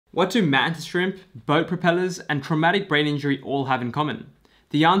What do mantis shrimp, boat propellers, and traumatic brain injury all have in common?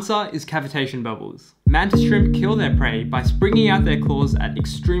 The answer is cavitation bubbles. Mantis shrimp kill their prey by springing out their claws at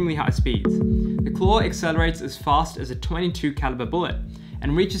extremely high speeds. The claw accelerates as fast as a .22 caliber bullet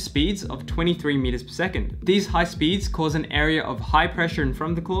and reaches speeds of 23 meters per second. These high speeds cause an area of high pressure in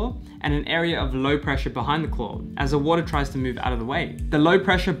front of the claw and an area of low pressure behind the claw as the water tries to move out of the way. The low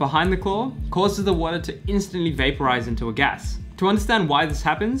pressure behind the claw causes the water to instantly vaporize into a gas. To understand why this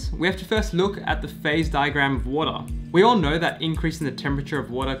happens, we have to first look at the phase diagram of water. We all know that increasing the temperature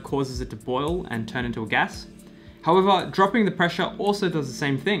of water causes it to boil and turn into a gas. However, dropping the pressure also does the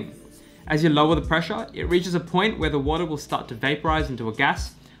same thing. As you lower the pressure, it reaches a point where the water will start to vaporize into a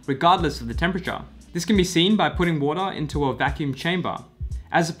gas, regardless of the temperature. This can be seen by putting water into a vacuum chamber.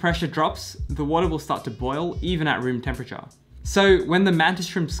 As the pressure drops, the water will start to boil even at room temperature. So when the mantis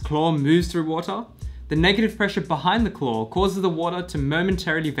shrimp's claw moves through water, the negative pressure behind the claw causes the water to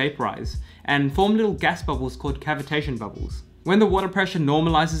momentarily vaporize and form little gas bubbles called cavitation bubbles. When the water pressure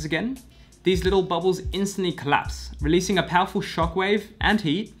normalizes again, these little bubbles instantly collapse, releasing a powerful shockwave and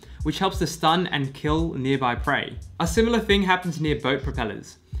heat, which helps to stun and kill nearby prey. A similar thing happens near boat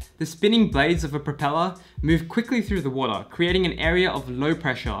propellers. The spinning blades of a propeller move quickly through the water, creating an area of low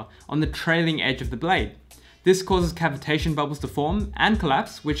pressure on the trailing edge of the blade. This causes cavitation bubbles to form and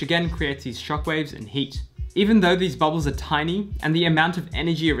collapse, which again creates these shockwaves and heat. Even though these bubbles are tiny and the amount of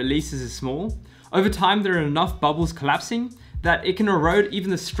energy it releases is small, over time there are enough bubbles collapsing that it can erode even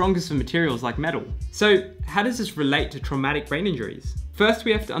the strongest of materials like metal. So how does this relate to traumatic brain injuries? First,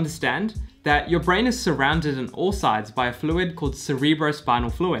 we have to understand that your brain is surrounded on all sides by a fluid called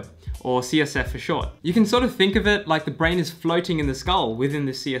cerebrospinal fluid, or CSF for short. You can sort of think of it like the brain is floating in the skull within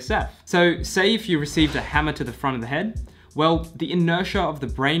the CSF. So say if you received a hammer to the front of the head, well, the inertia of the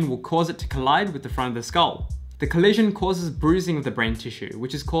brain will cause it to collide with the front of the skull. The collision causes bruising of the brain tissue,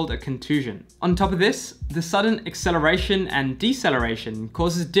 which is called a contusion. On top of this, the sudden acceleration and deceleration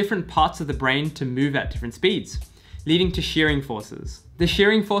causes different parts of the brain to move at different speeds, leading to shearing forces. The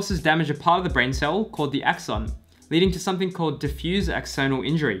shearing forces damage a part of the brain cell called the axon, leading to something called diffuse axonal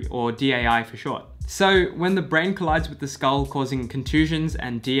injury, or DAI for short. So when the brain collides with the skull, causing contusions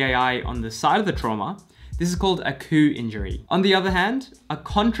and DAI on the side of the trauma, this is called a coup injury. On the other hand, a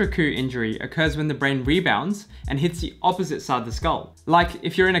contra coup injury occurs when the brain rebounds and hits the opposite side of the skull. Like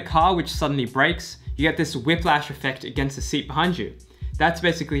if you're in a car which suddenly brakes, you get this whiplash effect against the seat behind you. That's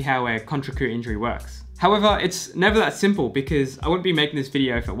basically how a contra coup injury works. However, it's never that simple because I wouldn't be making this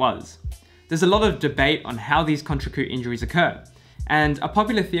video if it was. There's a lot of debate on how these contra coup injuries occur, and a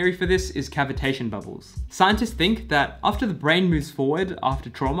popular theory for this is cavitation bubbles. Scientists think that after the brain moves forward after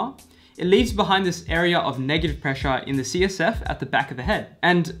trauma, it leaves behind this area of negative pressure in the CSF at the back of the head.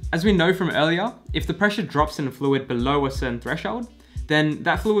 And as we know from earlier, if the pressure drops in a fluid below a certain threshold, then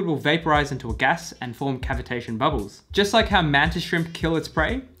that fluid will vaporize into a gas and form cavitation bubbles. Just like how mantis shrimp kill its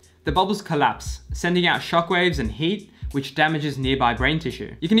prey, the bubbles collapse, sending out shockwaves and heat, which damages nearby brain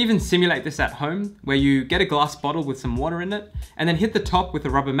tissue. You can even simulate this at home, where you get a glass bottle with some water in it, and then hit the top with a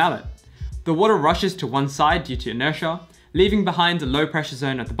rubber mallet. The water rushes to one side due to inertia, leaving behind a low pressure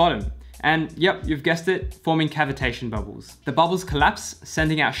zone at the bottom. And yep, you've guessed it, forming cavitation bubbles. The bubbles collapse,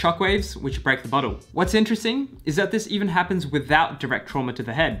 sending out shockwaves, which break the bottle. What's interesting is that this even happens without direct trauma to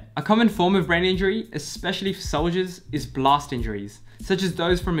the head. A common form of brain injury, especially for soldiers, is blast injuries, such as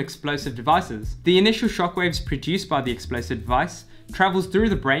those from explosive devices. The initial shockwaves produced by the explosive device travels through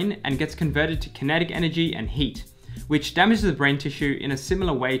the brain and gets converted to kinetic energy and heat, which damages the brain tissue in a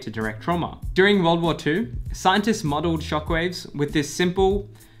similar way to direct trauma. During World War II, scientists modeled shockwaves with this simple,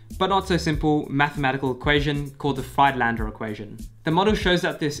 but not so simple mathematical equation called the Friedlander equation. The model shows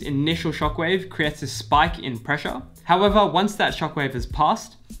that this initial shockwave creates a spike in pressure. However, once that shockwave has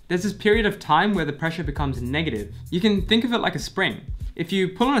passed, there's this period of time where the pressure becomes negative. You can think of it like a spring. If you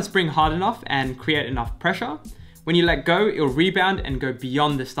pull on a spring hard enough and create enough pressure, when you let go, it'll rebound and go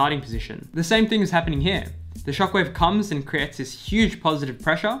beyond the starting position. The same thing is happening here. The shockwave comes and creates this huge positive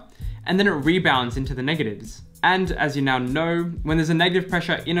pressure, and then it rebounds into the negatives. And as you now know, when there's a negative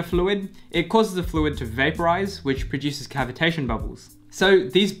pressure in a fluid, it causes the fluid to vaporize, which produces cavitation bubbles. So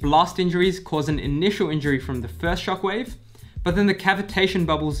these blast injuries cause an initial injury from the first shockwave, but then the cavitation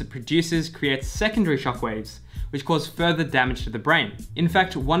bubbles it produces creates secondary shockwaves, which cause further damage to the brain. In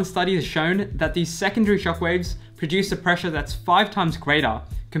fact, one study has shown that these secondary shockwaves produce a pressure that's 5 times greater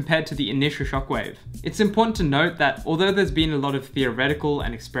compared to the initial shockwave. It's important to note that although there's been a lot of theoretical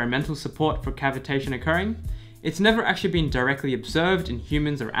and experimental support for cavitation occurring, it's never actually been directly observed in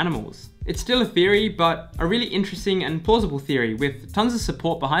humans or animals. It's still a theory, but a really interesting and plausible theory with tons of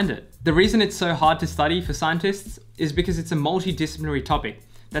support behind it. The reason it's so hard to study for scientists is because it's a multidisciplinary topic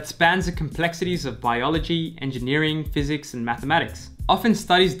that spans the complexities of biology, engineering, physics, and mathematics. Often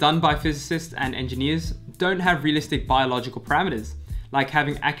studies done by physicists and engineers don't have realistic biological parameters, like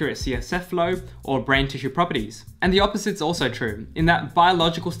having accurate CSF flow or brain tissue properties. And the opposite's also true, in that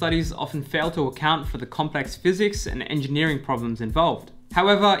biological studies often fail to account for the complex physics and engineering problems involved.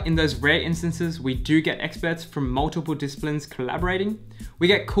 However, in those rare instances we do get experts from multiple disciplines collaborating, we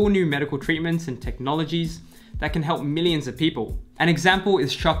get cool new medical treatments and technologies that can help millions of people. An example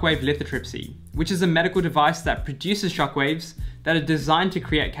is shockwave lithotripsy, which is a medical device that produces shockwaves that are designed to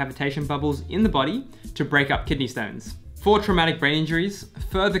create cavitation bubbles in the body to break up kidney stones. For traumatic brain injuries,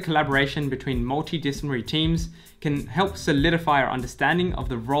 further collaboration between multidisciplinary teams can help solidify our understanding of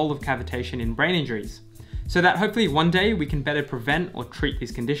the role of cavitation in brain injuries, so that hopefully one day we can better prevent or treat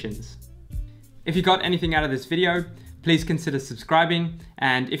these conditions. If you got anything out of this video, please consider subscribing,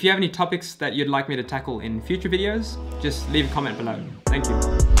 and if you have any topics that you'd like me to tackle in future videos, just leave a comment below. Thank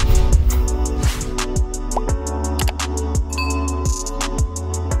you.